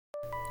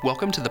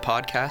Welcome to the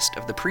podcast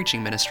of the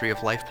preaching ministry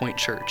of Life Point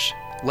Church,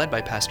 led by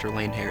Pastor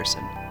Lane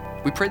Harrison.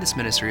 We pray this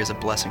ministry is a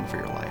blessing for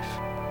your life.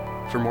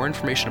 For more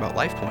information about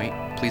Life Point,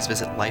 please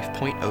visit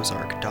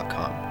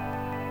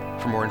lifepointozark.com.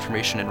 For more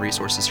information and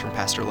resources from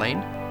Pastor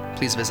Lane,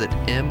 please visit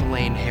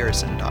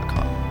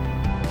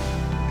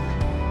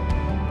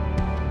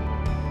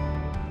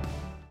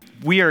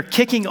mlaneharrison.com. We are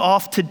kicking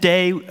off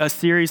today a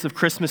series of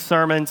Christmas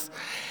sermons,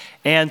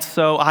 and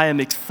so I am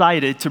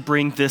excited to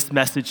bring this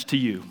message to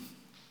you.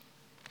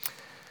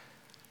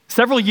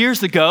 Several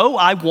years ago,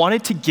 I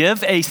wanted to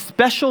give a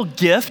special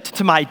gift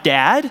to my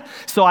dad,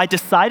 so I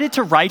decided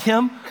to write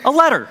him a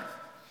letter.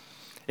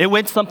 It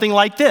went something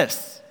like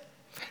this.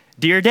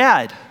 Dear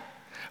Dad,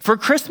 for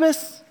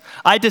Christmas,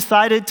 I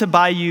decided to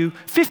buy you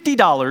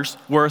 $50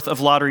 worth of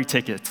lottery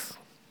tickets.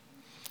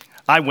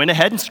 I went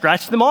ahead and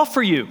scratched them off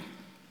for you.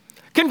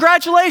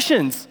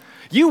 Congratulations,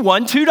 you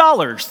won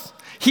 $2.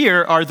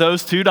 Here are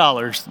those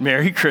 $2.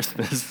 Merry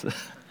Christmas.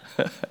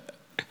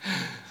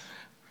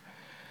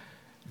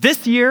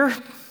 This year,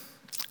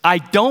 I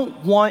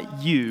don't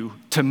want you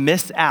to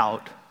miss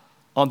out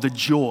on the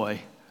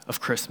joy of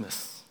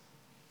Christmas.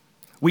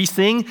 We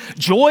sing,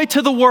 "Joy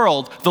to the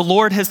world, the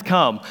Lord has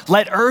come.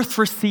 Let earth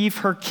receive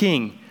her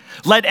King.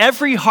 Let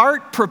every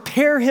heart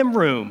prepare him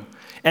room,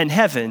 and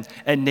heaven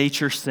and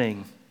nature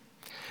sing."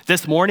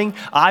 This morning,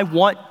 I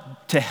want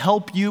to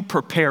help you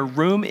prepare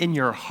room in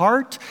your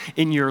heart,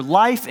 in your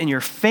life, in your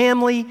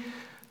family,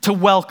 to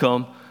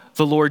welcome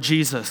the Lord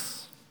Jesus.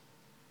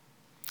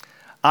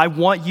 I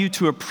want you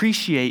to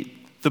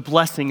appreciate the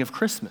blessing of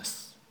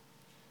Christmas.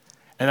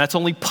 And that's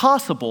only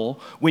possible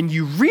when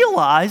you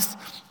realize,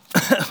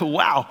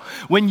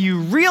 when you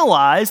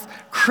realize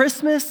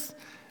Christmas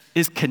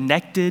is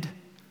connected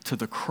to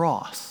the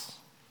cross.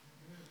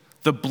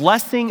 The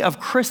blessing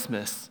of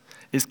Christmas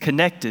is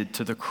connected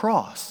to the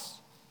cross.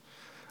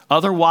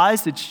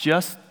 Otherwise, it's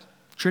just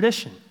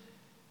tradition.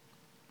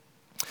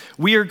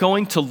 We are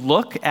going to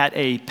look at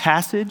a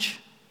passage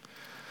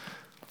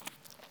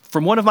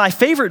from one of my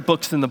favorite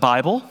books in the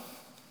Bible.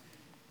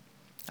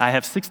 I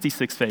have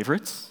 66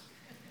 favorites.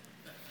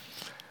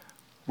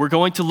 We're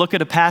going to look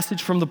at a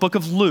passage from the book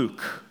of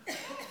Luke.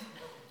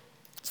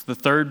 It's the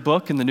third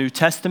book in the New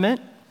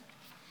Testament.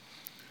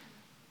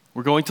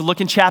 We're going to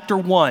look in chapter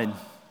 1.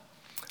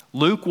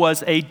 Luke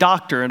was a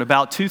doctor, and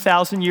about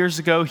 2,000 years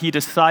ago, he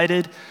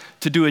decided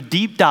to do a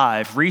deep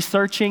dive,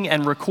 researching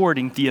and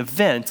recording the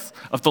events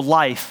of the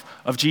life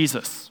of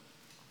Jesus.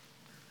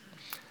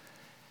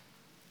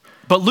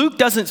 But Luke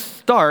doesn't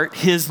start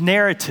his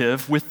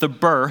narrative with the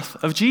birth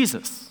of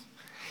Jesus.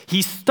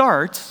 He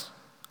starts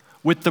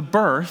with the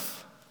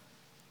birth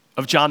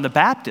of John the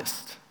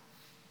Baptist,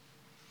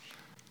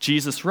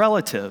 Jesus'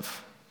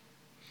 relative.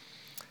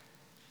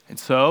 And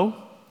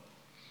so,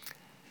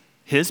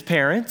 his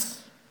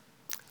parents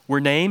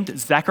were named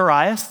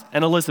Zacharias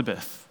and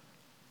Elizabeth.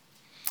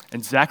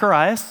 And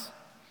Zacharias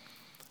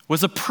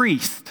was a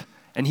priest,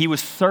 and he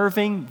was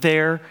serving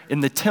there in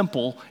the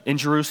temple in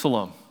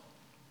Jerusalem,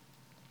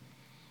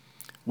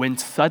 when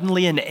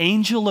suddenly an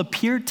angel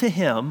appeared to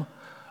him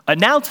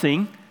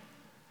announcing,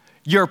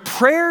 "Your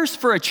prayers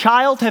for a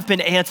child have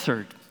been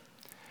answered.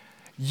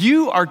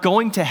 You are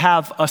going to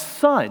have a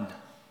son.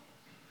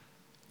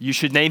 You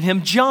should name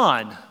him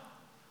John,"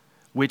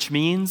 which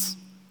means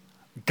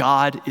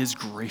God is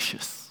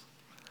gracious.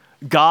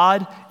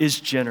 God is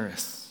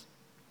generous.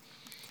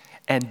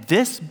 And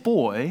this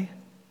boy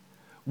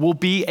will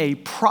be a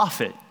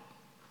prophet.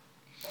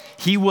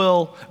 He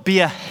will be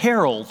a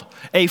herald,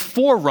 a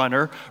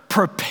forerunner,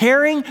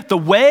 preparing the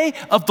way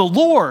of the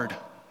Lord.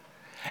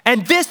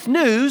 And this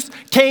news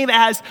came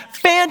as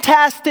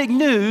fantastic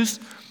news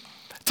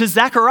to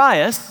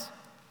Zacharias,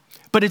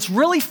 but it's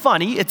really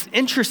funny, it's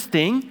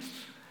interesting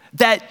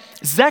that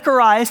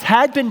Zacharias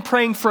had been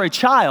praying for a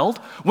child.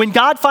 When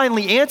God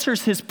finally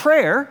answers his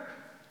prayer,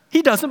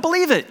 he doesn't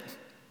believe it.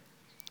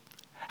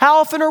 How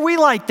often are we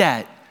like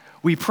that?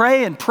 We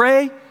pray,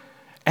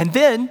 and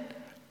then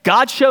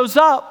God shows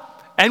up,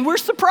 and we're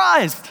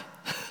surprised.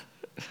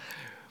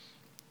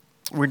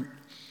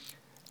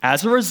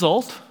 As a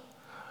result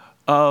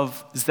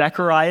of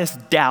Zechariah's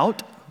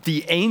doubt,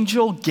 the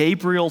angel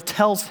Gabriel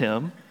tells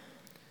him,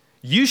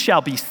 "You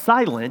shall be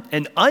silent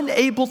and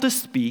unable to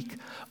speak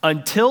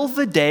until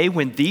the day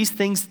when these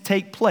things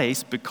take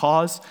place,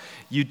 because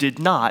you did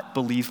not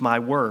believe my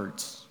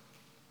words."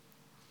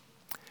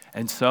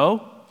 And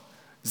so,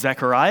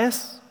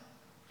 Zacharias,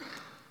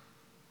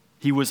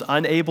 he was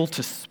unable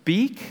to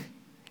speak.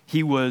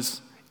 He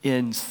was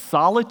in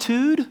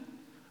solitude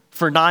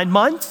for 9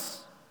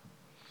 months,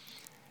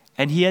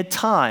 and he had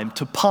time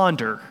to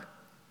ponder,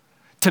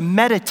 to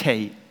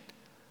meditate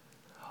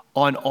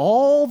on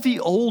all the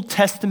Old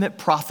Testament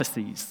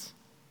prophecies.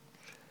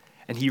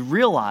 And he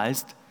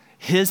realized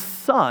his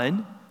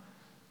son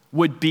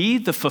would be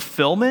the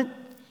fulfillment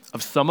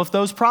of some of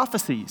those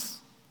prophecies.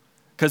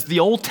 Because the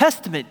Old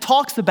Testament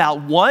talks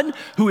about one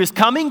who is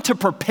coming to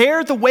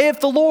prepare the way of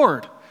the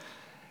Lord.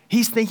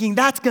 He's thinking,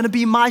 that's going to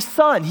be my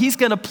son. He's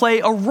going to play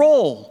a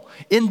role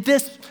in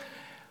this.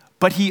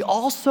 But he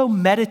also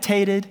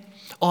meditated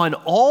on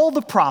all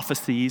the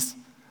prophecies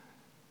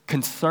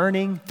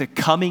concerning the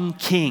coming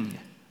king,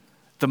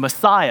 the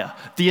Messiah,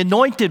 the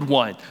anointed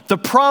one, the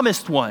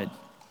promised one.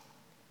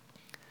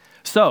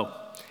 So,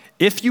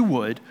 if you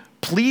would,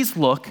 please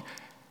look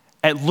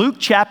at Luke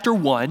chapter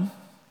 1.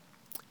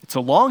 It's a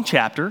long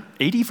chapter,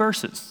 80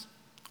 verses.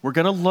 We're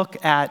going to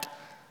look at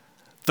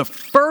the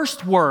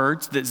first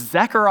words that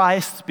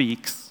Zechariah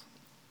speaks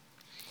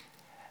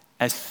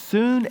as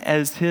soon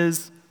as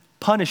his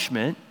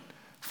punishment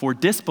for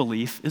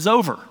disbelief is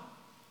over.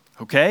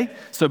 Okay?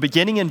 So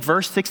beginning in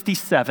verse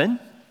 67,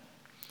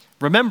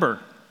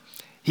 remember,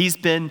 he's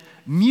been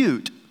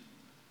mute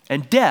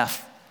and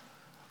deaf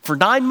for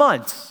 9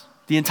 months,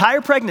 the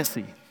entire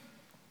pregnancy.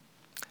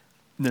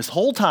 And this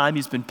whole time,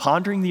 he's been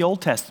pondering the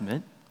Old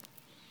Testament.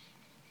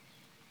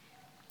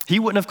 He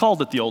wouldn't have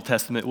called it the Old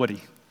Testament, would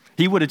he?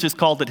 He would have just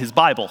called it his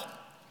Bible.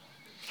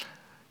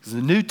 Because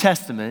the New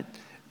Testament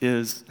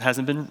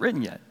hasn't been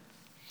written yet.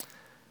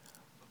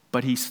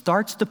 But he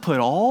starts to put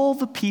all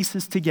the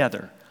pieces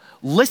together.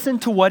 Listen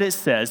to what it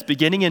says,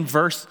 beginning in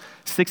verse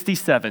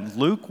 67,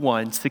 Luke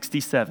 1,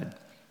 67.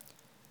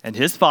 And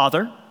his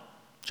father,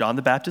 John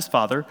the Baptist's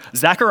father,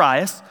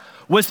 Zacharias,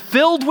 was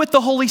filled with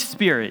the Holy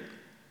Spirit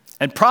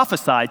and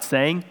prophesied,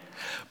 saying,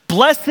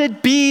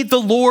 "Blessed be the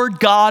Lord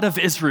God of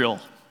Israel."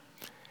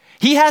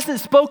 He hasn't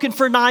spoken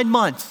for 9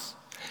 months.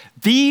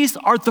 These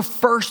are the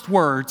first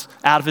words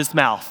out of his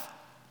mouth.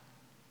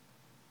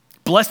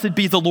 Blessed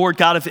be the Lord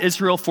God of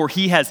Israel, for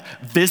he has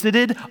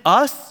visited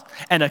us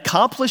and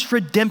accomplished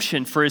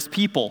redemption for his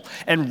people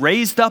and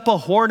raised up a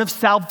horn of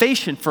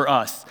salvation for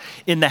us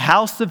in the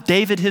house of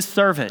David his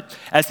servant,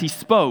 as he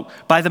spoke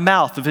by the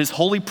mouth of his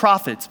holy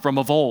prophets from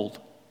of old.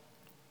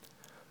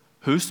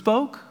 Who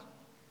spoke?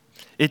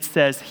 It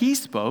says he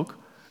spoke,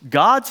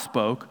 God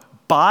spoke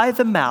by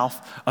the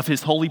mouth of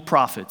his holy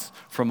prophets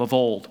from of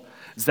old.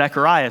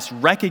 Zacharias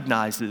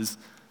recognizes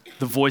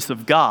the voice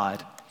of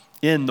God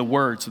in the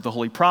words of the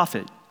holy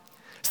prophet.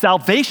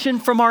 Salvation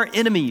from our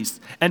enemies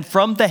and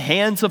from the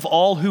hands of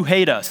all who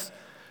hate us,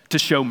 to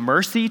show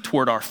mercy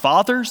toward our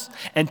fathers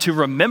and to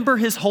remember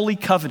his holy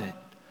covenant,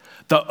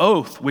 the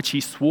oath which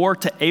he swore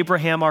to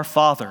Abraham our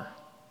father.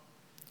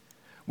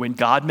 When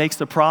God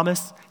makes a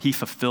promise, he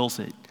fulfills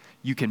it.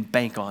 You can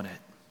bank on it.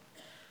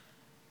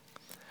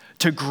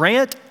 To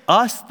grant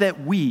us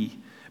that we,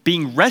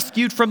 being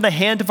rescued from the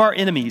hand of our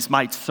enemies,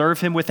 might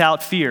serve him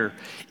without fear,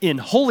 in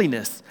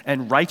holiness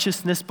and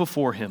righteousness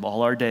before him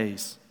all our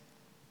days.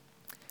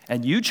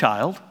 And you,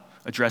 child,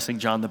 addressing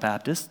John the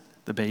Baptist,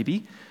 the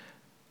baby,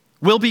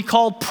 will be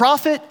called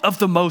prophet of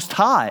the Most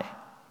High.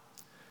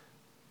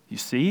 You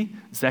see,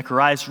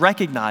 Zacharias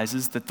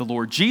recognizes that the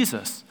Lord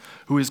Jesus,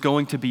 who is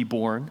going to be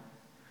born,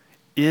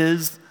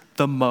 is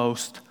the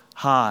Most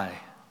High.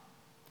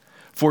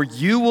 For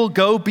you will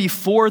go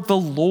before the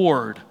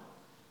Lord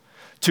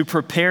to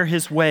prepare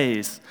his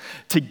ways,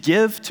 to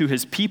give to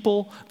his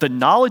people the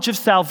knowledge of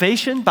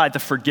salvation by the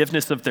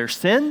forgiveness of their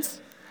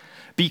sins,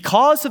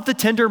 because of the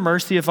tender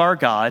mercy of our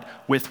God,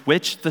 with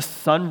which the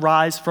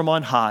sunrise from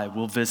on high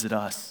will visit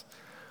us.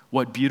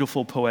 What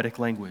beautiful poetic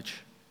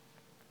language.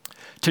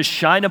 To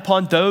shine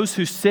upon those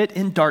who sit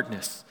in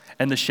darkness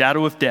and the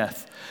shadow of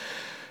death,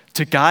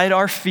 to guide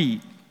our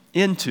feet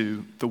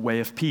into the way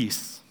of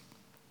peace.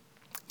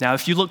 Now,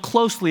 if you look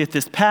closely at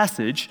this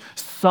passage,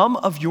 some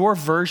of your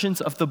versions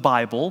of the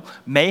Bible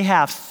may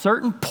have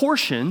certain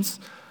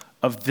portions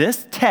of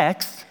this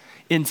text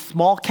in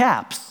small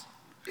caps.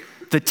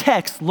 The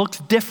text looks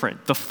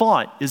different. The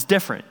font is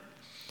different.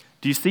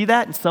 Do you see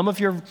that in some of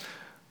your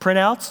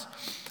printouts?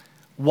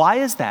 Why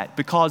is that?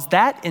 Because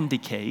that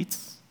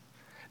indicates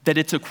that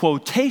it's a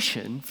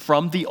quotation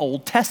from the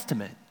Old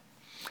Testament.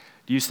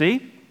 Do you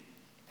see?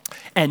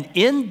 And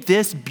in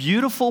this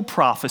beautiful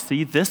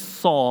prophecy, this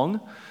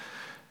song,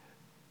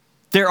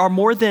 there are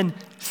more than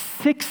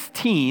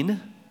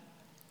 16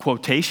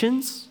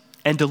 quotations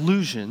and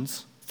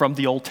allusions from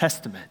the Old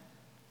Testament.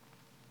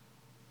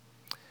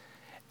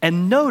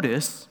 And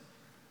notice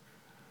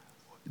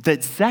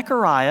that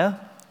Zechariah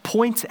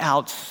points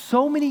out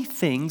so many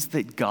things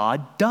that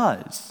God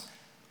does.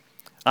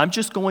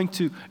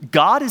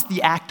 God is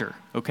the actor,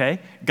 okay?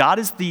 God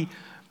is the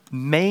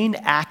main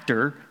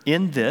actor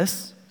in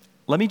this.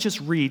 Let me just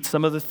read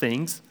some of the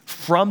things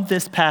from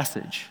this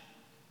passage.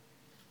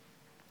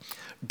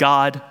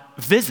 God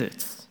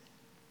visits.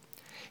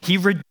 He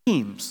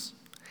redeems.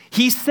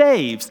 He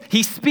saves.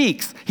 He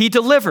speaks. He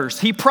delivers.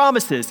 He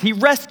promises. He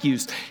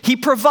rescues. He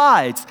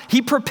provides. He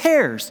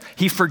prepares.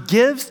 He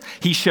forgives.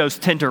 He shows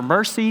tender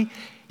mercy.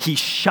 He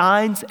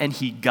shines and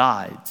he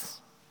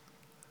guides.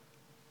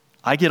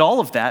 I get all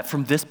of that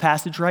from this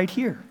passage right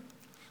here.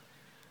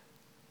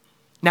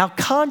 Now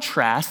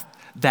contrast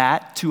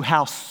that to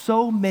how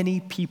so many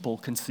people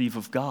conceive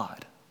of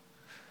God.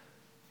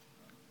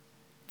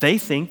 They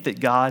think that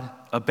God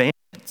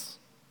abandons,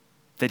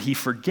 that he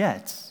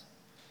forgets,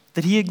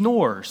 that he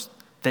ignores,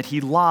 that he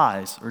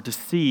lies or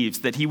deceives,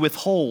 that he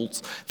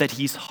withholds, that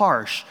he's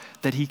harsh,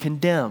 that he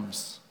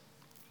condemns.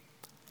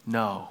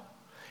 No.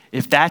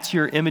 If that's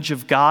your image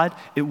of God,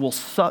 it will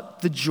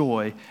suck the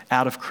joy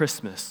out of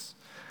Christmas.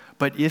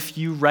 But if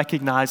you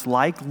recognize,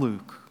 like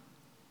Luke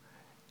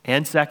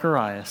and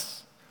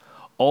Zacharias,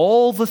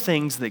 all the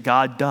things that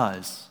God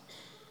does,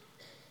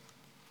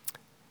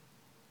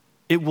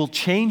 it will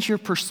change your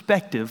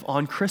perspective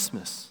on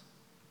Christmas.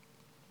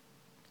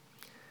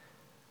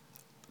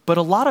 But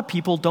a lot of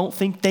people don't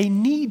think they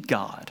need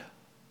God.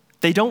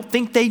 They don't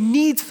think they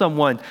need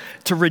someone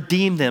to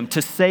redeem them,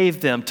 to save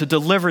them, to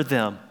deliver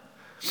them,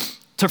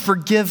 to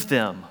forgive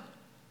them.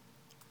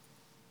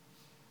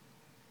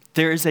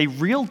 There is a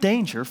real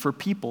danger for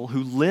people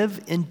who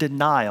live in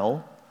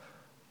denial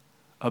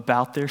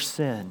about their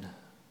sin.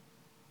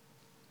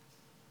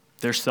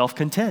 They're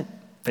self-content.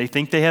 They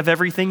think they have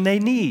everything they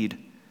need.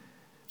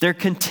 They're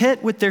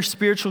content with their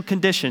spiritual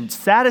condition,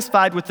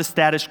 satisfied with the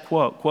status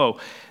quo.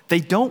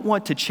 They don't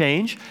want to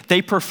change.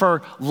 They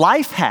prefer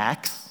life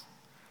hacks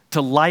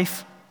to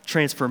life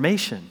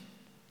transformation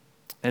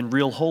and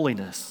real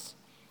holiness.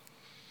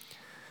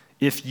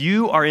 If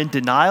you are in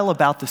denial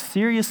about the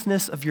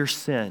seriousness of your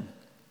sin,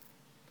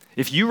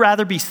 if you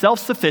rather be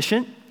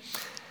self-sufficient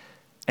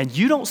and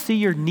you don't see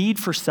your need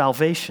for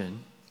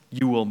salvation,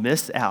 you will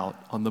miss out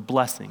on the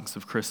blessings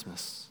of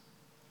Christmas.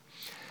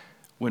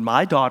 When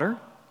my daughter,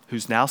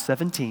 who's now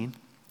 17,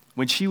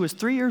 when she was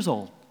 3 years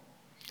old,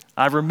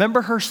 I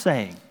remember her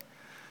saying,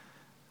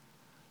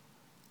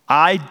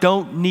 "I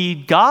don't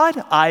need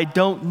God, I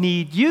don't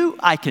need you,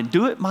 I can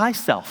do it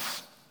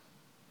myself."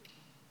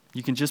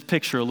 You can just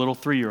picture a little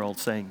 3-year-old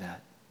saying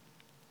that.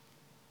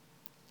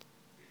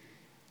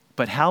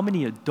 But how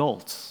many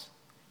adults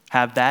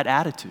have that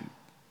attitude?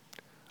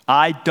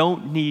 I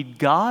don't need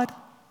God,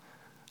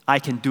 I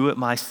can do it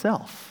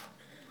myself.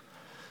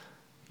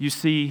 You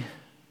see,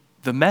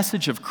 the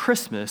message of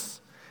Christmas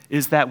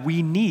is that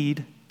we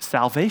need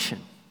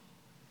salvation.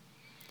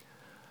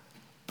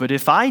 But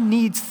if I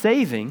need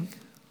saving,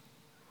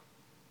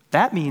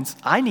 that means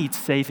I need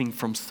saving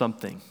from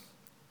something.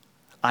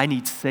 I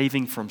need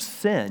saving from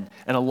sin.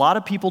 And a lot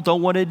of people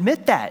don't want to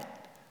admit that.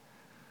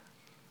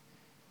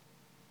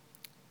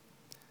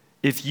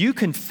 If you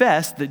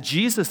confess that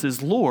Jesus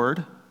is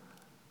Lord,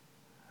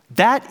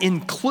 that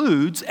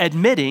includes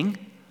admitting,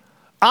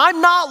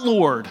 I'm not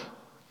Lord.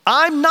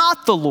 I'm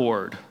not the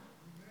Lord.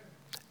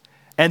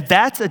 And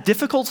that's a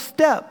difficult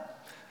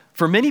step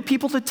for many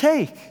people to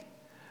take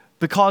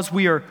because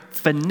we are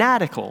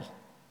fanatical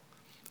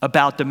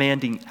about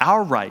demanding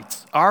our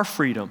rights, our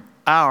freedom,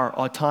 our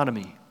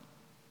autonomy.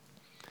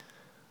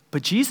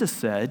 But Jesus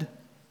said,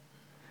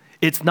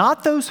 it's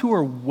not those who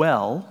are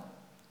well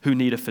who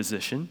need a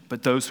physician,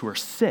 but those who are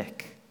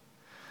sick.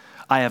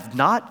 I have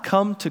not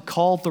come to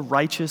call the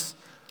righteous,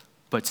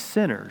 but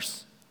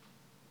sinners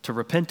to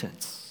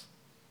repentance.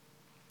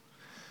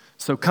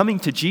 So coming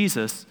to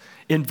Jesus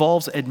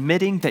involves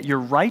admitting that your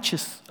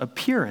righteous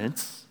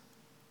appearance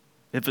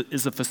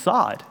is a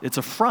facade, it's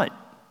a front.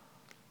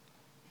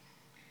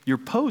 You're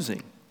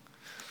posing.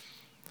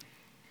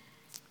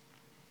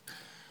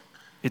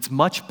 It's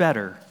much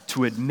better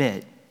to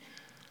admit,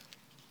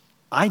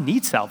 I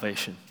need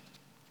salvation.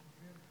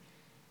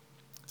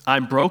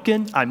 I'm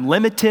broken, I'm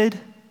limited,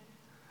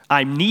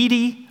 I'm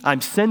needy, I'm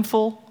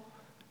sinful.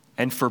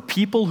 And for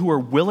people who are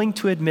willing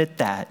to admit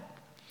that,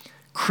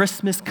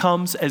 Christmas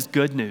comes as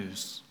good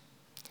news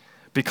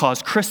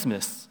because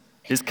Christmas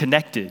is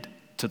connected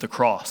to the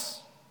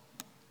cross.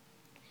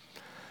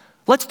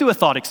 Let's do a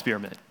thought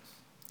experiment,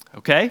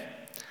 okay?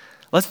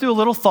 Let's do a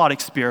little thought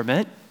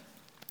experiment.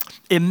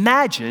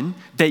 Imagine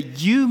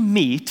that you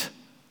meet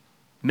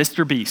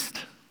Mr.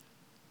 Beast.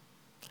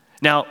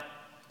 Now,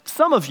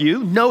 some of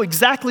you know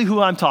exactly who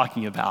I'm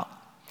talking about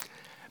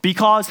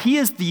because he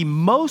is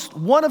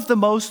one of the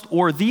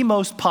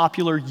most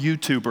popular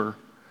YouTuber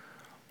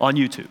on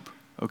YouTube,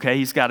 okay?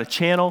 He's got a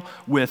channel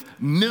with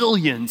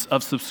millions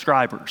of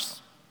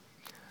subscribers.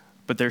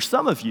 But there's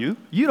some of you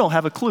don't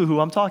have a clue who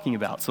I'm talking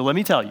about, so let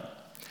me tell you.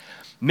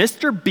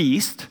 Mr.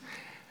 Beast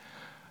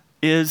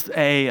is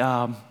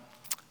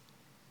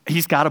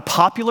he's got a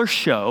popular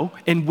show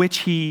in which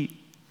he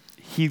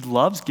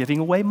loves giving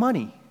away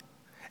money.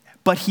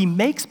 But he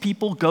makes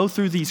people go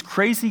through these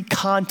crazy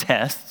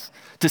contests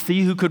to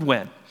see who could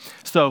win.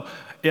 So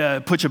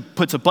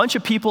puts a bunch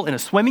of people in a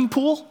swimming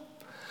pool.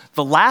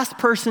 The last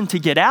person to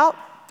get out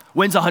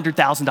wins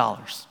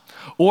 $100,000.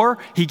 Or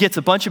he gets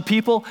a bunch of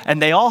people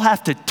and they all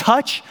have to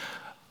touch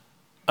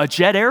a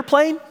jet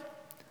airplane.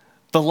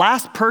 The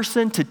last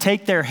person to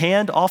take their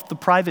hand off the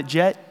private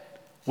jet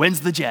wins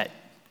the jet.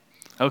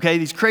 Okay,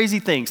 these crazy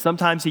things.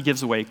 Sometimes he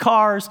gives away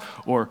cars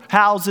or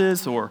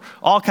houses or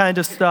all kinds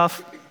of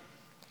stuff.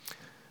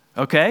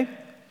 Okay?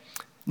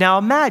 Now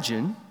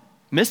imagine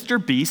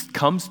Mr. Beast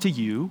comes to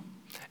you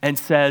and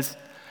says,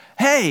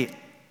 hey,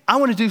 I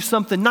want to do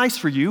something nice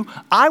for you.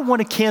 I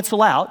want to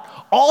cancel out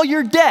all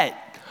your debt,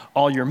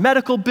 all your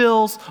medical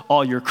bills,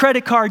 all your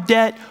credit card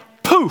debt.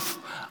 Poof!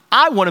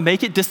 I want to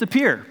make it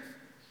disappear.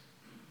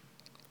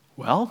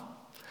 Well,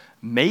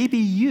 maybe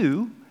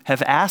you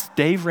have asked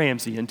Dave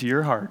Ramsey into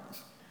your heart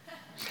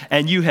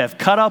and you have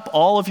cut up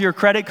all of your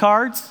credit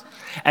cards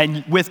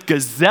and with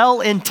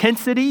gazelle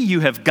intensity,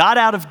 you have got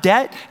out of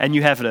debt, and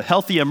you have a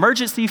healthy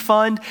emergency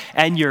fund,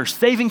 and you're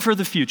saving for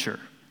the future.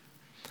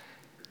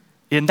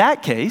 In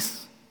that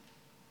case,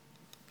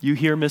 you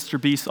hear Mr.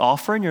 Beast's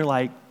offer, and you're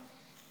like,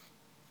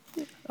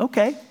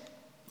 okay,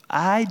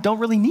 I don't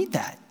really need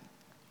that.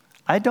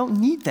 I don't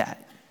need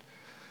that.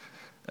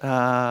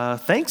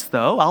 Thanks,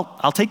 though.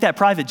 I'll take that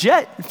private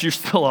jet if you're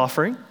still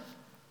offering.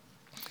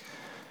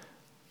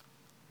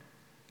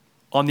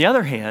 On the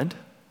other hand,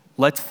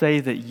 let's say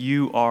that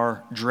you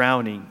are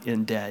drowning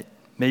in debt.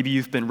 Maybe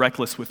you've been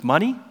reckless with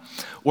money,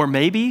 or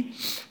maybe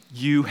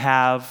you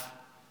have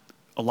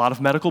a lot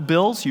of medical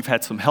bills, you've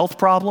had some health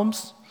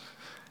problems,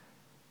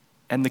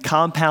 and the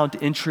compound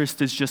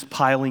interest is just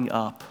piling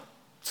up.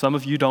 Some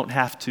of you don't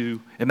have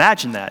to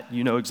imagine that.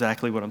 You know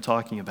exactly what I'm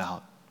talking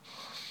about.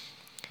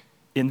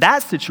 In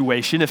that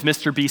situation, if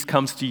Mr. Beast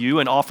comes to you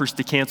and offers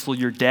to cancel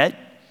your debt,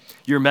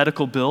 your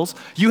medical bills,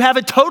 you have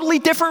a totally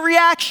different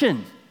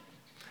reaction.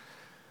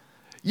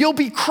 You'll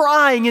be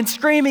crying and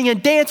screaming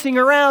and dancing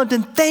around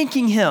and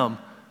thanking him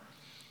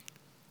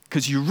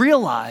because you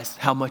realize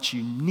how much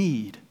you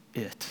need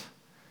it.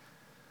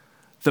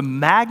 The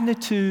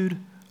magnitude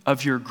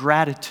of your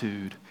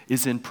gratitude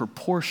is in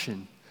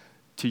proportion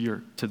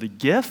to the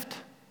gift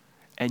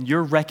and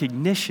your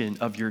recognition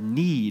of your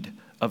need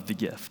of the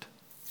gift.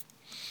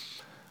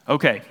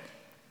 Okay,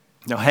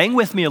 now hang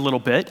with me a little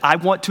bit. I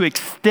want to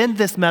extend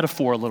this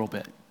metaphor a little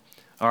bit,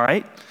 all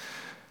right?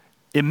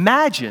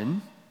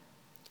 Imagine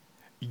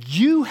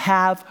you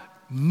have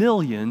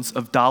millions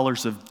of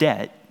dollars of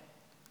debt,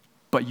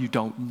 but you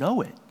don't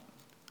know it,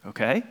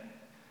 okay?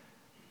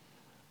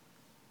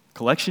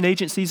 Collection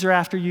agencies are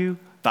after you.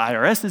 The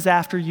IRS is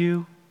after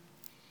you.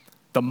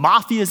 The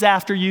mafia is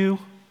after you,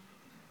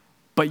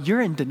 but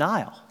you're in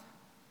denial.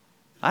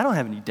 I don't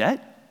have any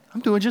debt.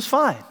 I'm doing just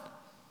fine.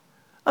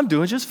 I'm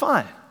doing just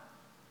fine.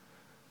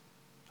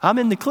 I'm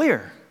in the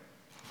clear.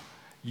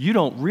 You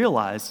don't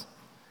realize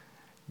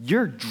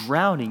you're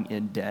drowning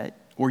in debt,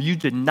 or you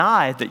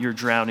deny that you're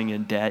drowning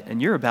in debt,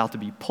 and you're about to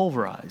be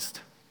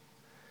pulverized.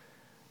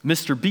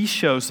 Mr. Beast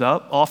shows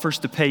up, offers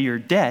to pay your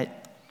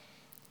debt,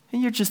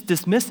 and you're just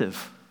dismissive.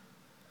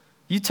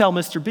 You tell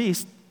Mr.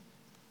 Beast,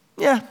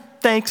 yeah,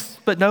 thanks,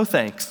 but no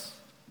thanks.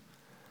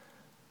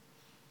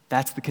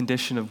 That's the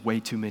condition of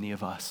way too many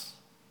of us.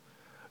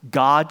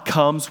 God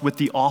comes with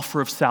the offer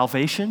of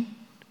salvation.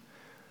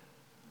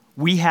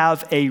 We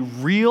have a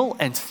real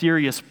and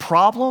serious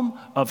problem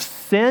of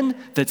sin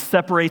that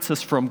separates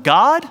us from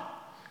God,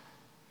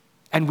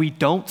 and we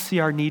don't see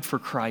our need for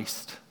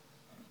Christ.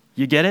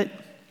 You get it?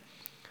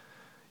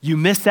 You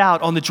miss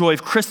out on the joy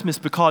of Christmas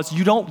because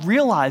you don't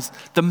realize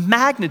the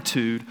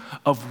magnitude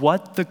of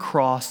what the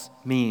cross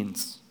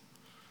means.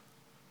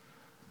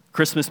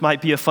 Christmas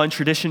might be a fun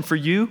tradition for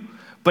you,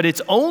 but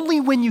it's only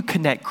when you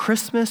connect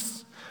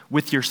Christmas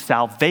with your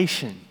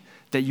salvation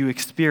that you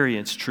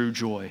experience true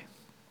joy.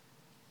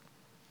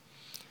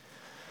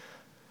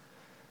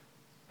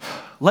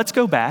 Let's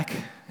go back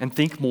and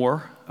think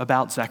more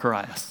about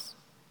Zacharias,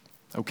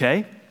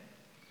 okay?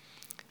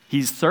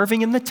 He's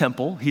serving in the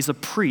temple. He's a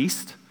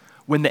priest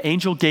when the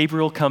angel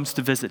Gabriel comes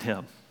to visit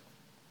him.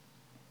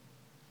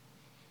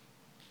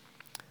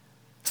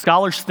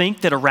 Scholars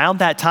think that around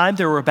that time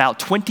there were about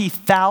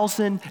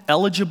 20,000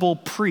 eligible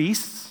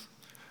priests,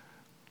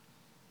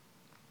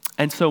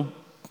 and so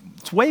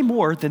it's way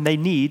more than they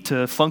need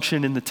to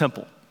function in the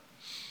temple.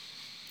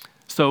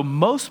 So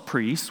most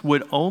priests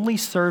would only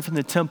serve in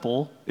the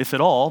temple, if at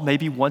all,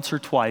 maybe once or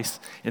twice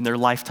in their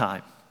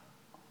lifetime.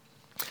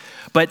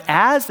 But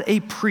as a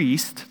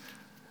priest,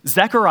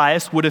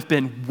 Zacharias would have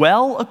been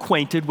well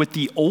acquainted with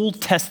the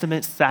Old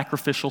Testament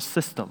sacrificial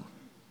system.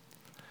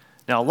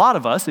 Now, a lot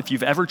of us, if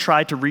you've ever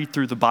tried to read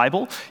through the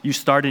Bible, you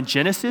start in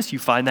Genesis, you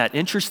find that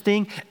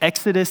interesting.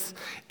 Exodus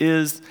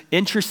is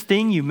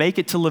interesting. You make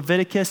it to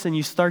Leviticus and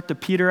you start to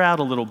peter out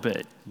a little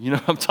bit. You know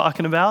what I'm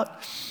talking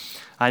about?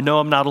 I know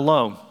I'm not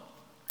alone.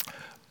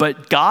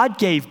 But God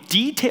gave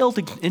detailed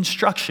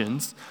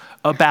instructions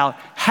about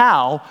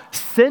how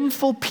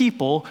sinful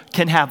people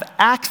can have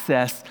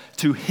access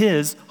to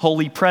his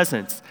holy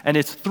presence, and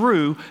it's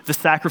through the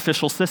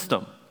sacrificial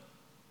system.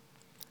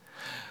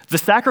 The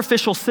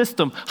sacrificial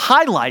system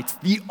highlights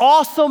the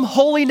awesome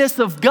holiness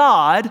of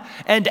God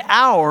and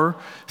our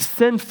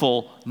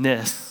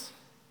sinfulness.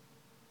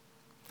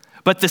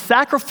 But the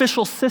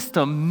sacrificial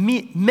system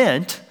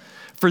meant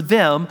for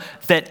them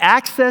that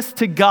access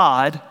to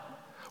God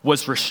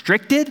was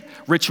restricted,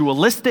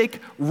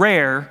 ritualistic,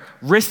 rare,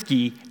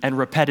 risky, and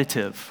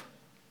repetitive.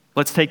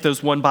 Let's take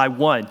those one by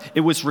one.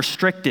 It was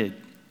restricted.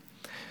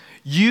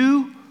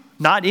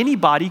 Not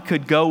anybody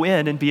could go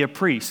in and be a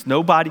priest.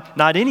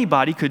 Not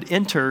anybody could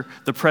enter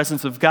the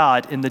presence of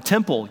God in the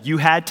temple. You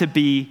had to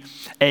be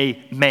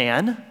a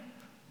man,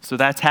 so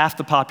that's half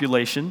the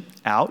population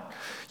out.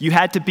 You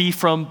had to be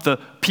from the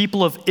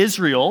people of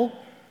Israel.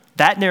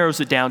 That narrows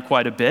it down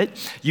quite a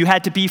bit. You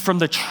had to be from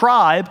the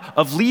tribe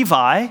of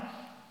Levi.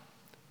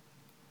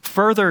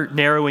 Further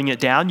narrowing it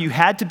down, you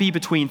had to be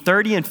between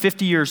 30 and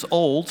 50 years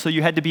old, so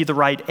you had to be the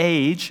right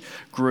age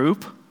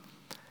group.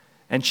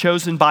 and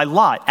chosen by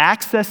lot.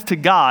 Access to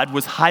God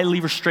was highly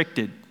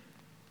restricted.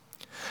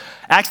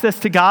 Access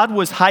to God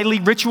was highly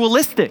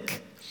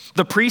ritualistic.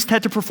 The priest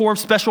had to perform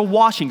special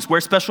washings, wear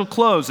special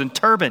clothes and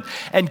turban,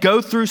 and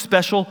go through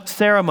special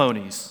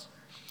ceremonies.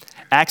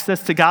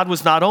 Access to God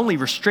was not only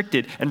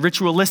restricted and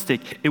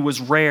ritualistic, it was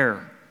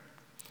rare.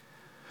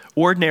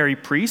 Ordinary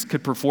priests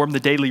could perform the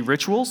daily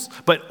rituals,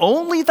 but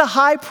only the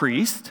high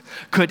priest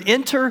could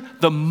enter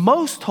the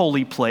most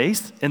holy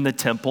place in the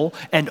temple,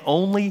 and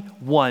only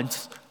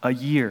once a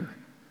year.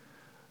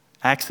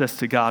 Access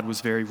to God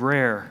was very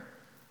rare.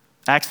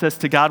 Access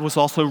to God was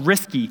also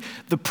risky.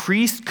 The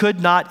priest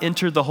could not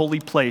enter the holy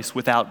place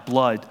without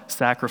blood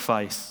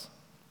sacrifice.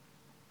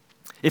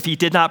 If he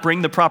did not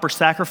bring the proper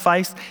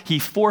sacrifice, he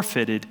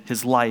forfeited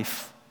his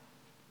life.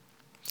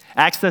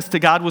 Access to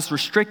God was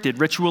restricted,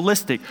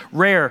 ritualistic,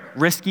 rare,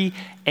 risky,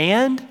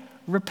 and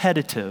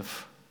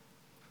repetitive.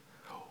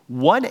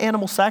 One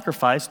animal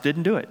sacrifice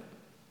didn't do it.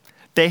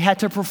 They had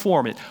to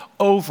perform it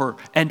over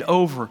and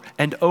over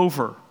and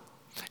over,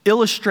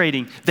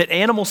 illustrating that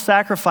animal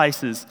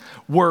sacrifices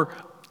were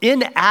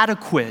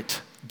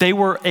inadequate. They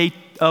were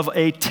of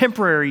a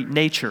temporary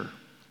nature.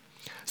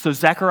 So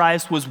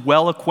Zacharias was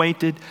well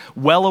acquainted,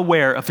 well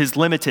aware of his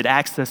limited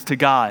access to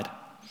God.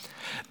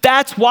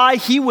 That's why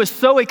he was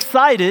so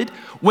excited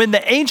when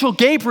the angel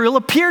Gabriel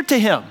appeared to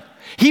him.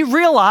 He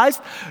realized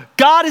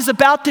God is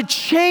about to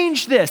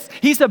change this.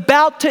 He's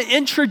about to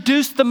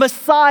introduce the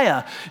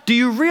Messiah. Do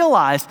you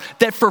realize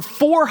that for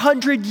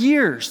 400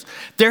 years,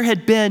 there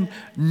had been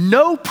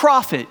no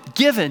prophet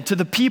given to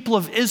the people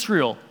of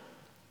Israel?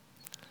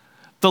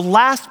 The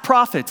last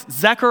prophets,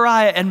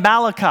 Zechariah and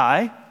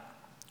Malachi,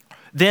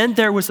 then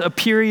there was a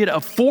period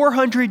of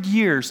 400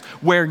 years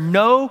where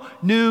no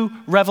new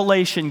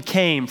revelation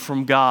came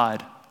from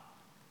God.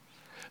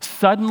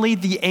 Suddenly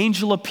the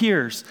angel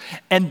appears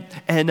and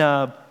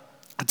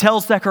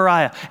tells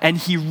Zechariah, and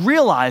he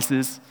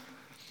realizes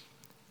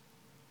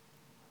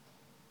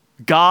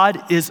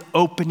God is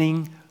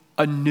opening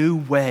a new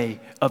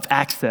way of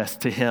access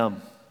to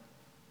him.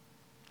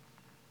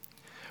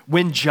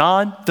 When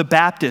John the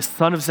Baptist,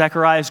 son of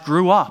Zacharias,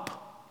 grew up,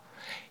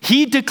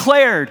 he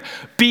declared,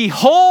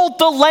 "Behold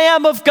the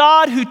Lamb of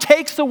God who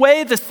takes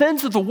away the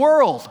sins of the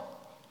world."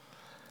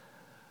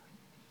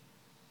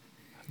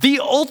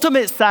 The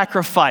ultimate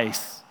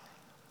sacrifice,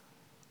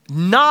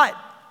 not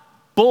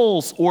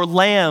bulls or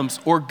lambs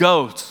or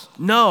goats.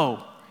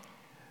 No,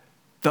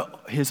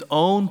 his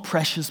own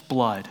precious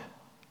blood.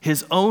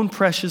 His own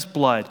precious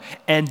blood.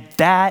 And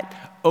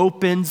that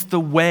opens the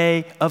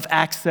way of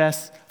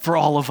access for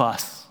all of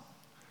us.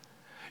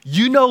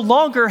 You no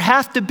longer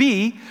have to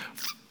be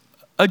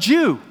a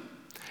Jew.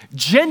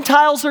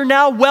 Gentiles are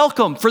now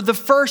welcome for the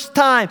first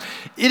time.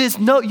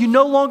 You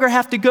no longer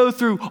have to go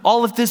through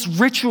all of this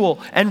ritual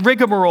and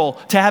rigmarole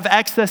to have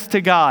access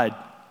to God.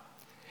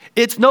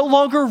 It's no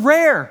longer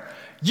rare.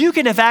 You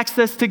can have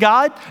access to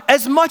God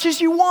as much as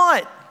you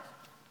want.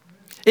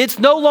 It's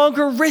no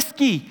longer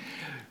risky.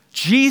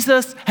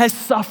 Jesus has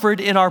suffered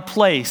in our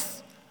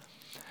place.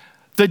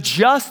 The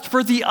just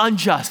for the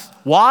unjust.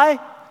 Why?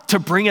 To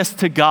bring us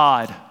to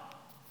God.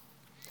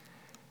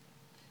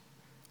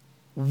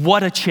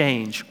 What a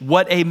change.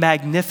 What a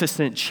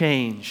magnificent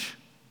change.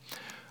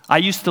 I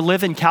used to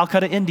live in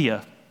Calcutta,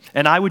 India,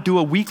 and I would do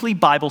a weekly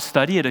Bible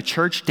study at a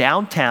church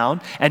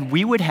downtown, and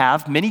we would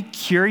have many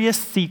curious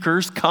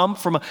seekers come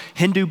from a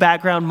Hindu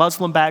background,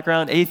 Muslim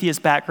background,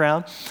 atheist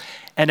background.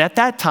 And at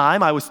that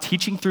time, I was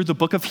teaching through the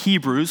book of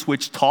Hebrews,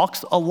 which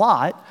talks a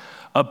lot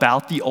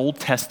about the Old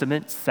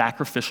Testament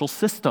sacrificial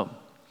system.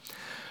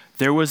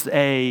 There was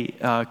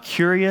a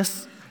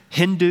curious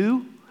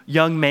Hindu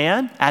young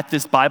man at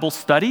this Bible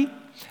study.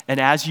 And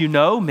as you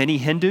know, many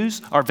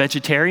Hindus are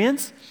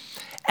vegetarians.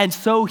 And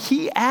so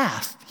he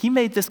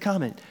made this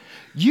comment,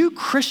 "You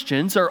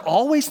Christians are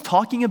always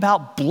talking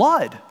about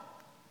blood.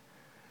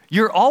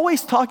 You're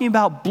always talking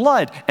about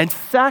blood and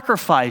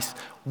sacrifice.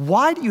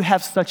 Why do you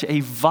have such a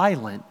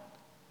violent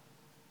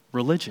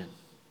religion?"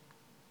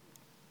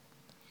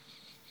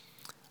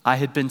 I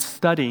had been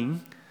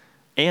studying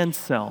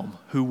Anselm,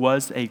 who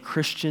was a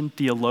Christian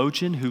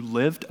theologian who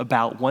lived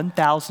about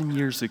 1,000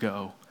 years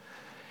ago.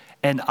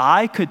 And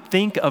I could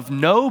think of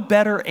no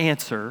better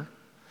answer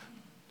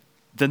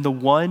than the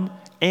one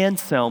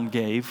Anselm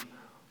gave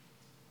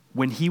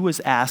when he was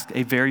asked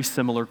a very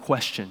similar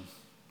question.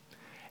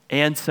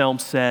 Anselm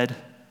said,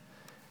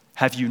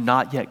 "Have you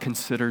not yet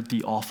considered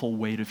the awful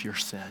weight of your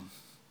sin?"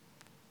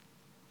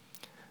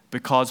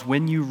 Because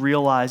when you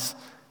realize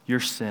your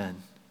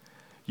sin,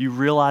 you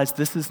realize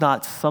this is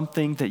not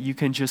something that you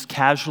can just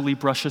casually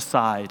brush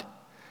aside.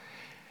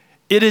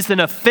 It is an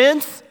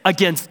offense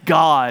against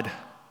God.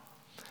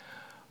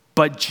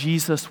 But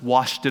Jesus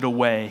washed it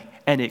away,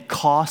 and it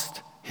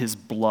cost his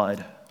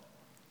blood.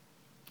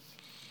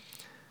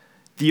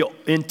 The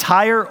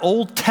entire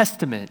Old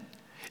Testament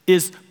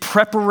is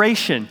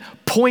preparation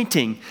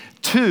pointing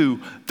to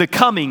the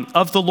coming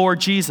of the Lord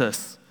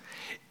Jesus.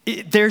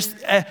 There's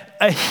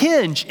a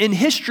hinge in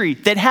history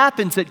that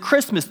happens at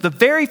Christmas, the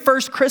very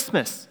first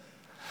Christmas.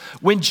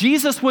 When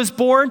Jesus was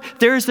born,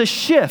 there's a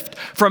shift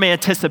from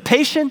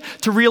anticipation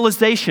to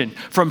realization,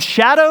 from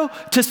shadow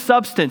to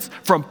substance,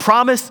 from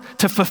promise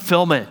to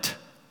fulfillment.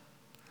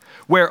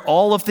 Where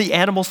all of the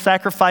animal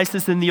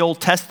sacrifices in the Old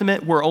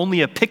Testament were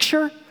only a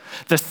picture,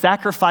 the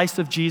sacrifice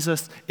of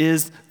Jesus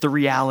is the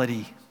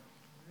reality.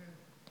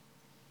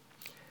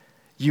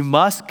 You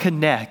must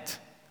connect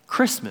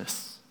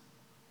Christmas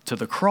to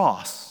the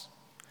cross,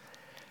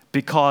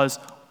 because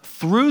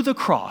through the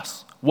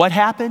cross, what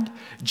happened?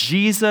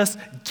 Jesus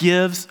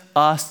gives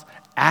us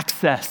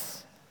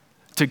access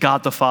to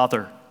God the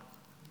Father.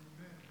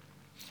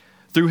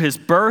 Through his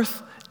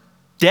birth,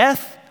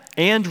 death,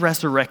 and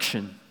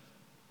resurrection.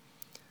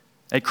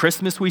 At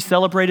Christmas, we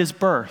celebrate his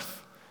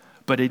birth,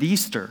 but at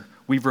Easter,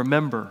 we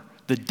remember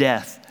the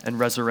death and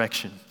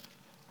resurrection.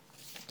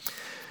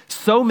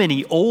 So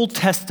many Old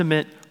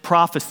Testament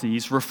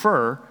prophecies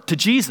refer to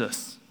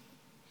Jesus.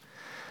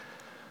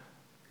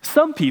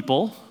 Some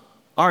people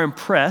are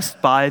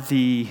impressed by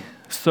the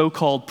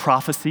so-called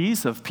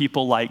prophecies of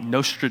people like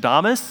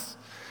Nostradamus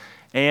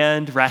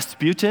and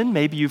Rasputin.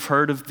 Maybe you've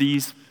heard of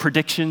these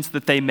predictions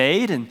that they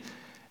made, and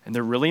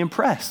they're really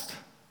impressed.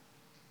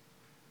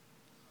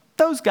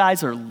 Those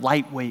guys are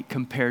lightweight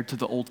compared to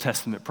the Old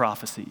Testament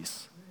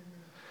prophecies.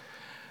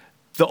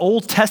 The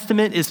Old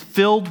Testament is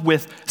filled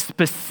with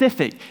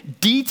specific,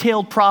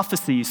 detailed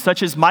prophecies,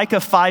 such as Micah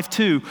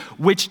 5:2,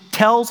 which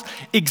tells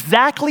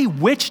exactly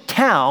which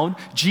town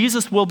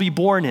Jesus will be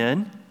born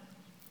in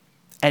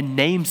and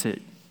names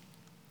it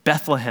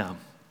Bethlehem.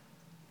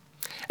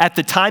 At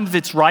the time of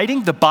its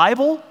writing, the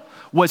Bible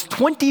was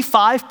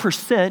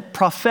 25%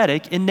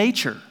 prophetic in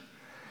nature.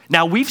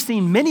 Now, we've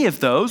seen many of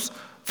those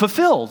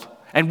fulfilled,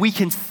 and we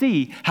can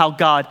see how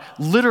God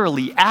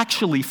literally,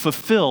 actually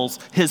fulfills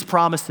his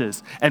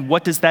promises. And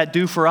what does that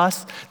do for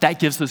us? That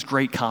gives us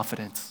great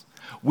confidence.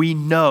 We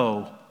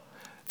know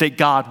that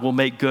God will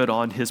make good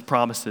on his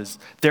promises.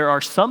 There are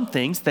some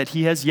things that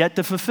he has yet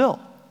to fulfill,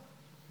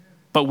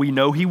 but we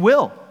know he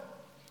will.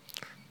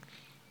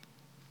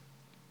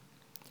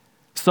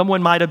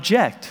 Someone might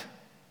object,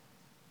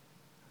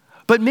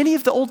 but many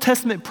of the Old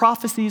Testament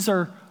prophecies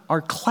are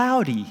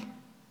cloudy.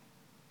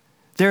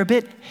 They're a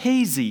bit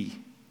hazy.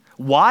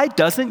 Why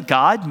doesn't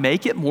God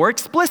make it more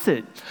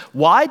explicit?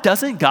 Why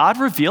doesn't God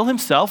reveal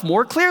himself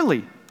more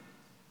clearly?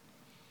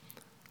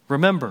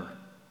 Remember,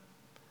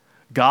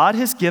 God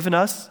has given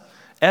us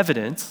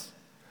evidence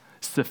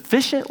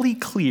sufficiently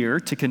clear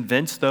to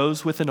convince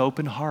those with an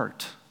open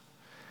heart,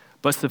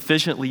 but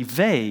sufficiently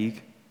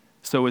vague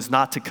so as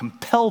not to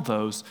compel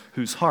those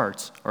whose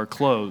hearts are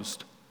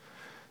closed.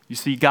 You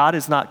see, God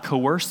is not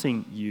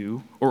coercing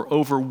you or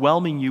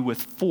overwhelming you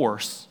with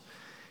force.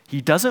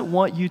 He doesn't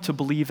want you to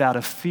believe out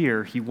of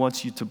fear. He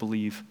wants you to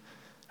believe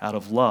out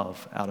of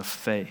love, out of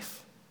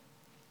faith.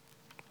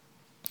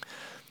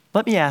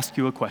 Let me ask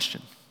you a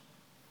question.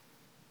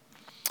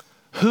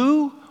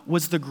 Who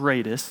was the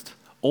greatest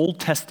Old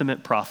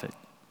Testament prophet?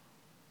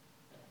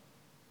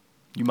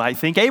 You might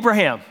think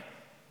Abraham.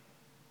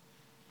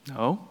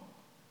 No.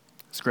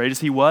 As great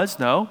as he was?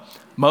 No.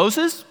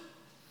 Moses?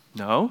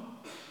 No.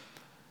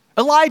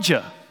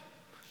 Elijah?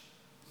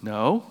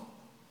 No.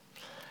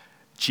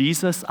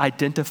 Jesus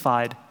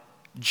identified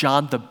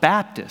John the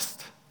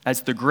Baptist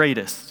as the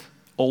greatest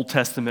Old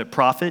Testament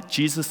prophet.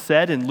 Jesus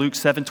said in Luke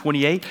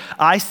 7:28,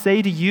 "I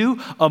say to you,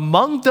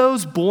 among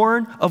those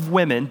born of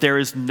women, there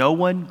is no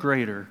one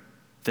greater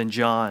than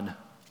John."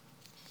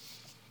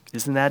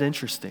 Isn't that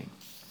interesting?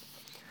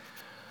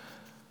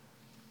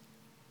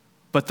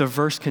 But the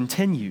verse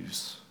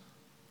continues.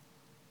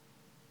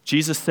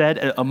 Jesus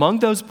said, among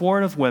those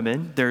born of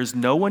women, there is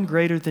no one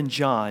greater than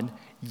John,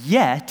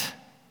 yet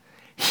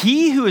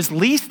he who is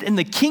least in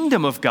the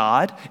kingdom of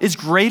God is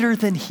greater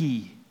than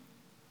he.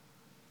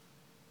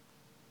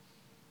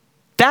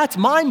 That's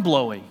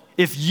mind-blowing.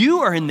 If you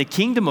are in the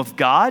kingdom of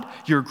God,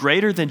 you're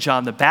greater than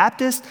John the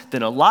Baptist,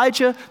 than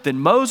Elijah, than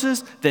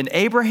Moses, than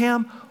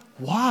Abraham.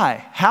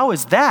 Why? How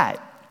is that?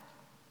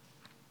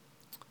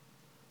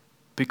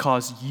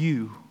 Because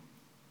you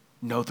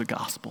know the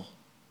gospel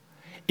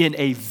in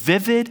a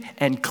vivid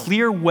and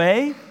clear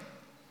way,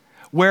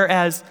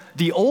 whereas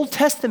the Old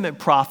Testament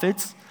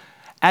prophets,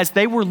 as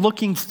they were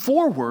looking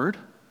forward,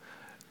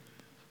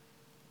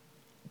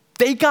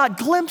 they got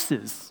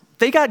glimpses,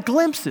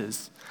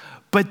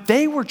 but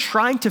they were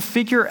trying to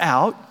figure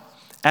out,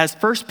 as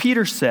 1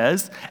 Peter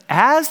says,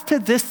 as to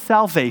this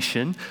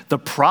salvation, the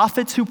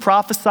prophets who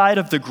prophesied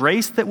of the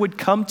grace that would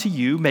come to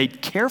you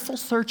made careful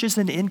searches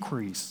and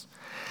inquiries,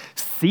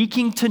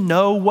 seeking to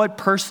know what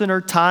person or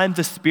time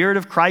the Spirit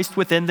of Christ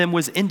within them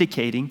was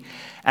indicating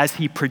as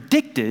he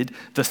predicted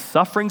the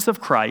sufferings of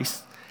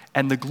Christ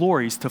and the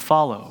glories to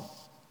follow.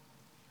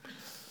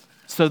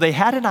 So they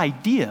had an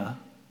idea,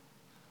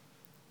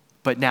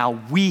 but now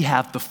we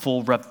have the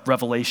full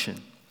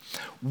revelation.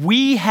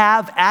 We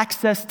have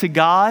access to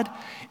God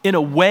in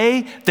a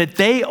way that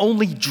they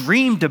only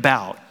dreamed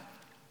about.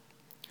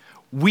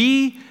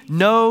 We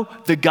know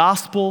the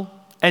gospel,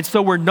 and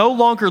so we're no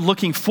longer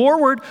looking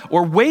forward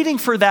or waiting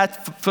for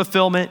that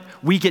fulfillment.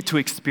 We get to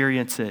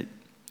experience it.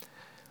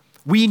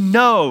 We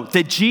know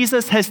that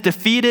Jesus has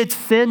defeated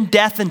sin,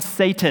 death, and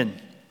Satan.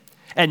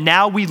 And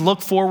now we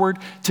look forward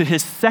to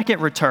his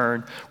second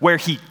return, where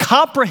he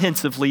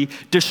comprehensively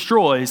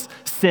destroys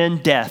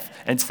sin, death,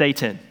 and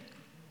Satan.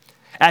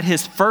 At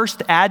his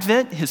first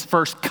advent, his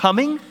first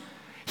coming,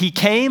 he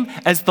came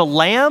as the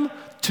Lamb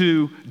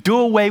to do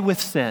away with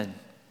sin,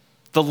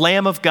 the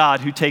Lamb of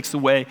God who takes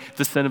away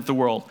the sin of the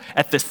world.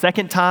 At the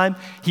second time,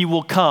 he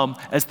will come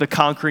as the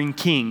conquering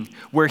King,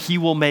 where he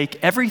will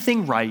make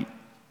everything right,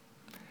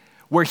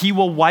 where he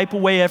will wipe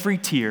away every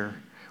tear,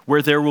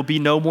 where there will be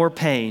no more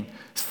pain,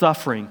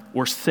 suffering,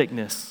 or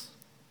sickness.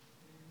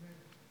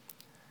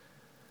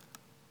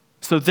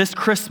 So this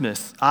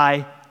Christmas,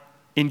 I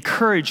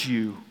encourage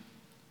you,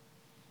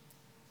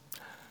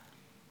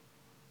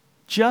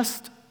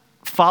 just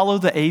follow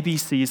the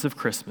ABCs of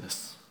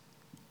Christmas.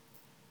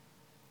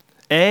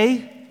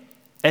 A,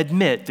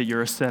 admit that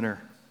you're a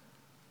sinner.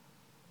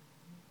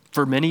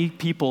 For many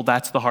people,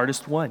 that's the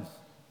hardest one.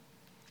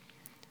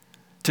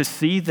 To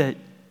see that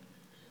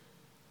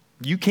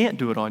you can't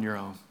do it on your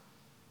own.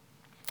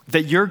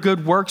 That your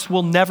good works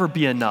will never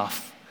be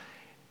enough.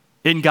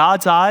 In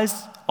God's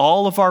eyes,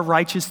 all of our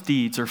righteous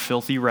deeds are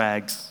filthy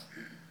rags.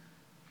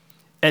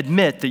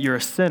 Admit that you're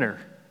a sinner.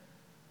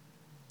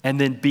 And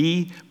then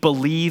B,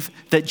 believe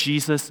that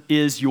Jesus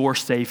is your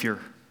Savior.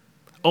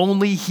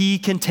 Only he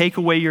can take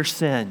away your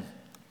sin.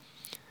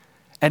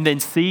 And then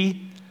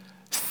C,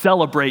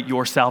 celebrate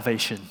your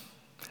salvation.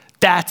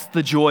 That's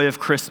the joy of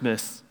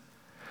Christmas.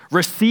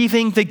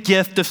 Receiving the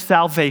gift of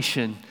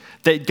salvation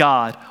that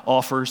God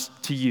offers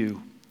to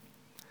you.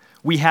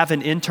 We have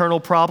an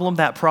internal problem.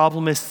 That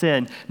problem is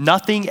sin.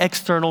 Nothing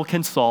external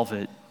can solve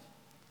it.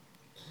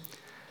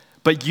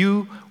 But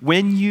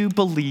when you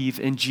believe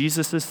in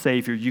Jesus as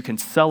Savior, you can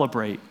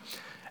celebrate.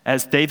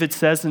 As David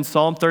says in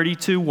Psalm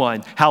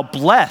 32:1, how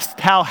blessed,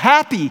 how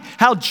happy,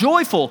 how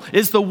joyful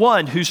is the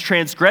one whose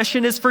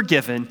transgression is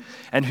forgiven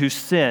and whose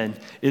sin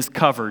is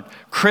covered.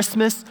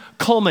 Christmas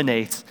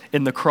culminates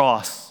in the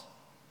cross.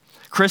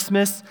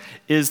 Christmas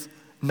is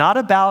not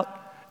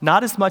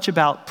as much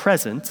about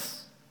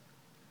presents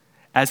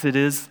as it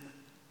is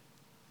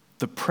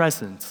the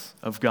presence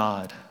of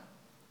God.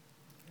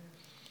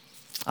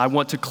 I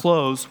want to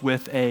close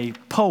with a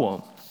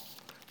poem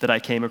that I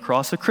came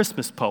across, a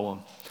Christmas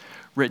poem,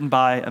 written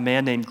by a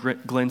man named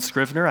Glenn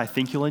Scrivener. I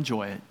think you'll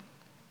enjoy it.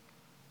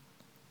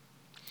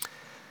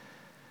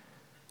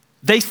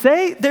 They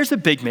say there's a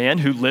big man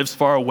who lives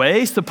far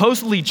away,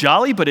 supposedly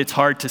jolly, but it's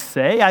hard to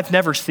say. I've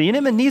never seen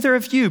him, and neither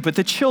have you, but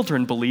the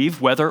children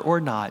believe whether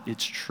or not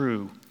it's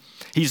true.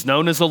 He's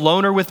known as a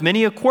loner with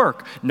many a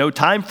quirk. No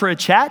time for a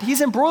chat, he's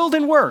embroiled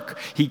in work.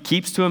 He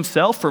keeps to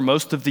himself for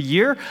most of the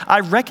year. I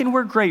reckon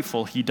we're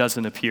grateful he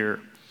doesn't appear.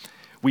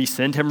 We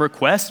send him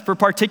requests for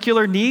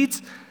particular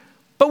needs,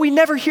 but we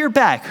never hear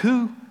back.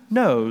 Who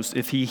knows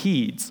if he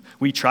heeds?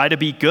 We try to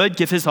be good,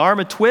 give his arm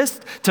a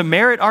twist to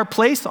merit our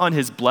place on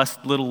his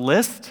blessed little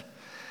list.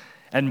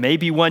 And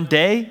maybe one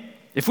day,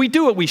 if we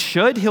do what we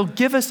should, he'll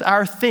give us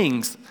our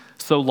things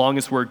so long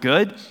as we're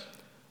good.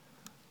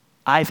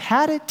 I've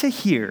had it to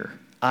hear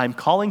I'm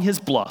calling his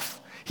bluff.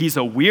 He's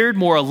a weird,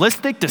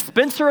 moralistic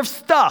dispenser of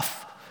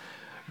stuff.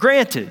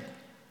 Granted,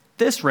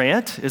 this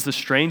rant is a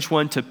strange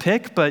one to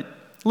pick, but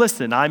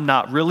listen, I'm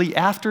not really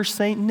after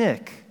St.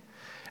 Nick.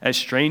 As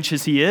strange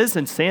as he is,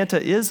 and Santa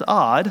is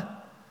odd,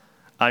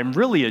 I'm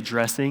really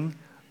addressing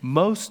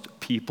most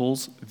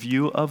people's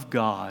view of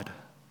God.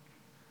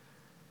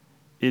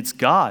 It's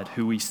God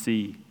who we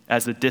see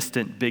as a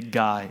distant big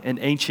guy, an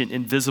ancient,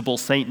 invisible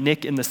St.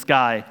 Nick in the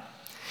sky.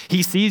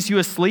 He sees you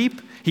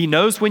asleep. He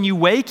knows when you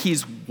wake.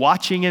 He's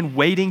watching and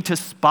waiting to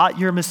spot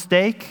your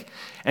mistake.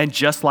 And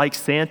just like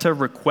Santa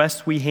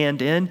requests we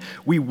hand in,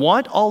 we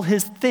want all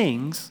his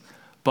things,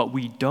 but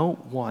we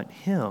don't want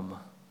him.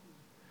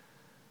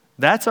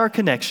 That's our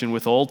connection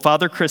with Old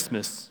Father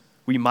Christmas.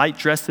 We might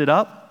dress it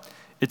up.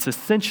 It's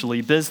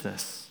essentially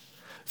business.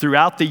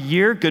 Throughout the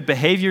year, good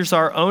behavior's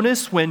our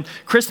onus. When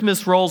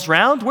Christmas rolls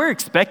round, we're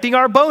expecting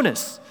our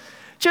bonus.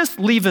 Just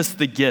leave us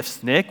the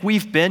gifts, Nick.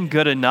 We've been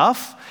good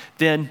enough.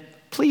 Then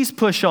please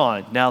push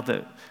on now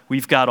that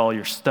we've got all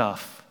your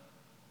stuff.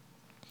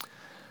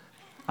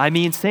 I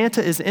mean,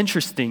 Santa is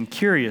interesting,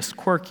 curious,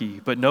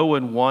 quirky, but no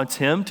one wants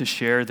him to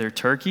share their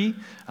turkey.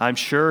 I'm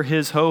sure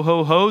his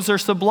ho-ho-hos are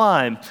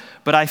sublime,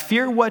 but I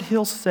fear what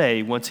he'll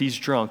say once he's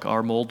drunk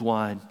our mulled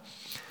wine.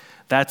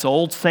 That's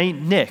old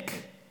St.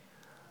 Nick,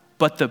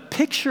 but the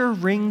picture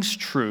rings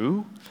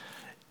true.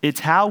 It's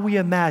how we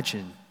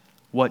imagine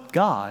what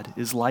God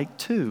is like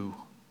too.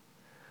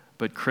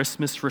 But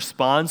Christmas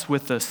responds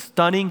with a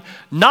stunning,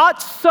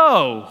 not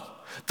so.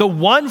 The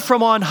one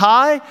from on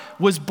high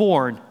was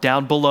born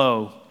down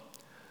below.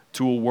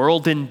 To a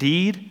world in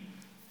need,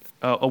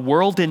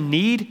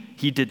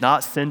 he did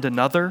not send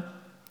another.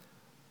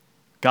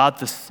 God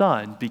the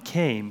Son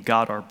became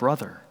God our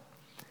brother.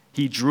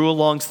 He drew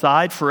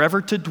alongside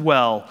forever to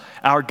dwell,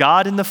 our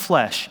God in the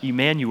flesh,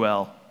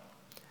 Emmanuel.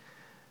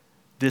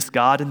 This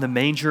God in the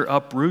manger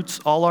uproots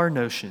all our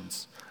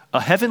notions,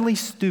 a heavenly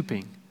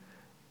stooping,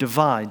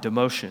 divine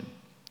demotion.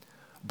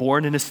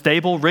 born in a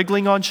stable,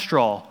 wriggling on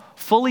straw,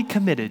 fully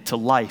committed to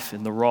life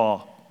in the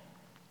raw.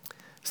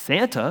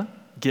 Santa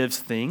gives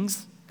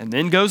things and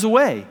then goes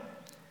away.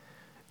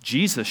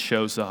 Jesus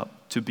shows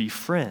up to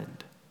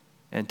befriend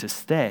and to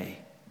stay.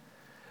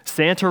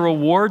 Santa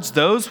rewards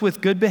those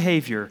with good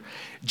behavior.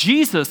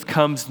 Jesus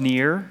comes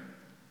near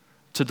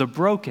to the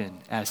broken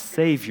as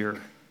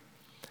Savior.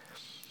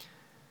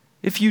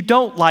 If you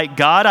don't like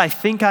God, I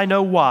think I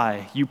know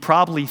why. You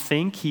probably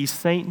think he's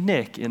Saint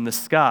Nick in the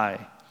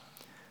sky.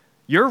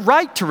 You're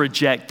right to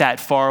reject that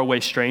faraway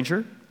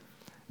stranger.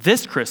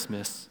 This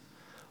Christmas,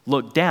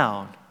 look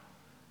down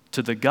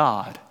to the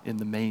God in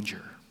the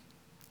manger.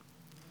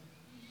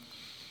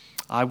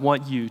 I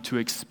want you to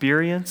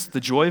experience the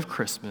joy of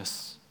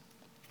Christmas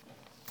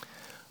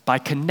by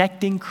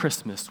connecting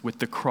Christmas with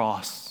the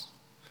cross.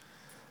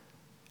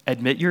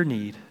 Admit your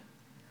need,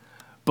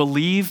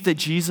 believe that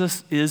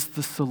Jesus is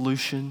the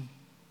solution,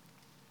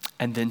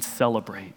 and then celebrate